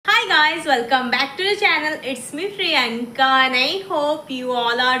guys, welcome back to the channel. It's me Priyanka and I hope you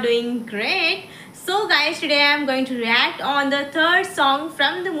all are doing great. So guys, today I am going to react on the third song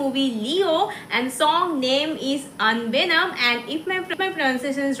from the movie Leo, and the song name is Anbenum, and if my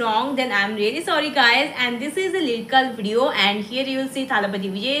pronunciation is wrong then I am really sorry guys. And this is a lyrical video, and here you will see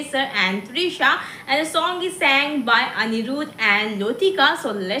Thalapathy, Vijay sir and Trisha, and the song is sang by Anirudh and Lokesh.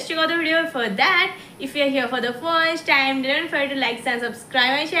 So let's check out the video. For that, if you are here for the first time, don't forget to like and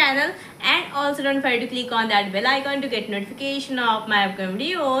subscribe my channel, and also don't forget to click on that bell icon to get notification of my upcoming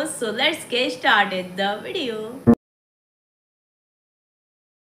videos. So let's get started the video.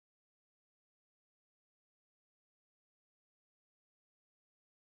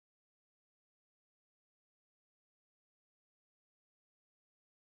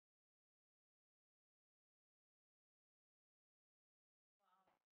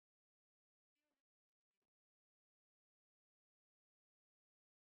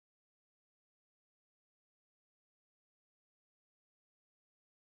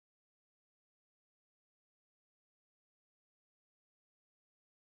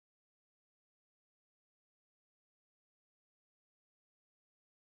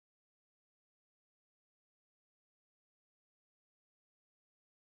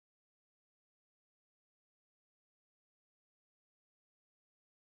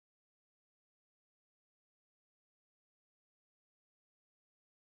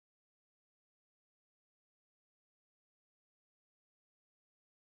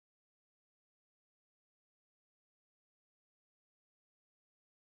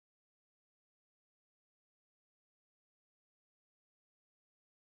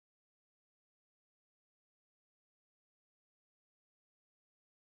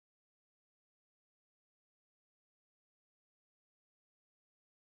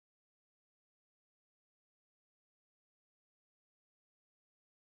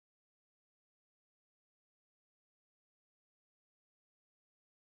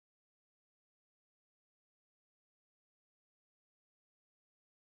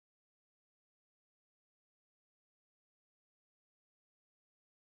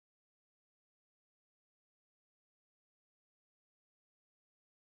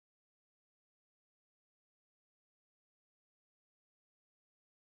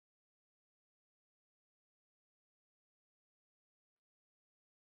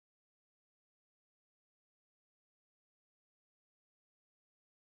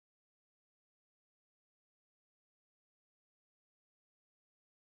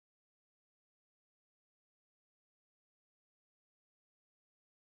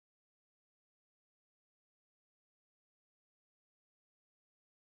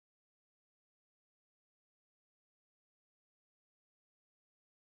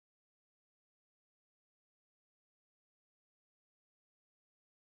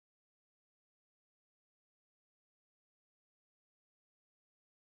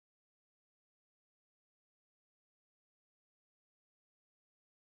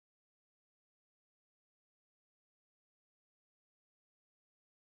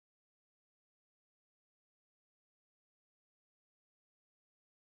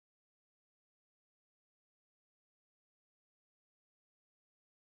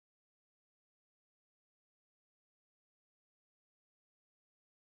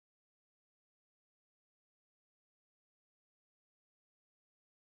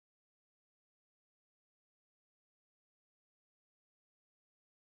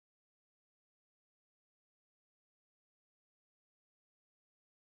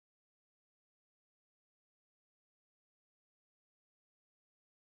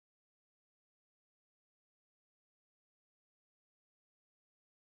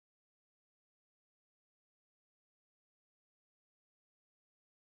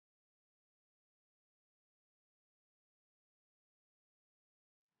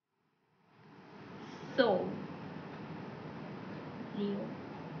 So, Leo.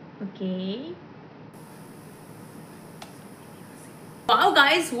 Okay. Wow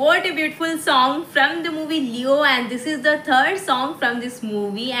guys, what a beautiful song from the movie Leo, and this is the third song from this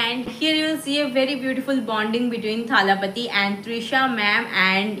movie, and here you will see a very beautiful bonding between Thalapathy and Trisha ma'am,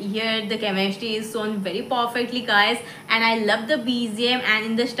 and here the chemistry is shown very perfectly guys. And I love the BGM, and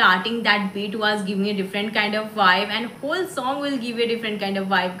in the starting that beat was giving a different kind of vibe, and whole song will give you a different kind of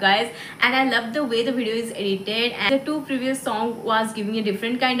vibe guys. And I love the way the video is edited, and the two previous song was giving a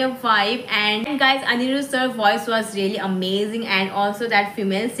different kind of vibe. And guys, Anirudh sir voice was really amazing, and also that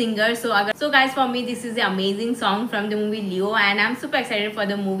female singer. So guys, for me this is an amazing song from the movie Leo, and I'm super excited for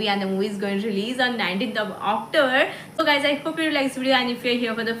the movie, and the movie is going to release on 19th of October. So guys, I hope you like this video, and if you're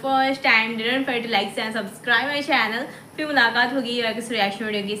here for the first time, don't forget to like and subscribe my channel फिर मुलाकात होगी किसी reaction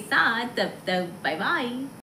video के साथ, तब तक bye bye.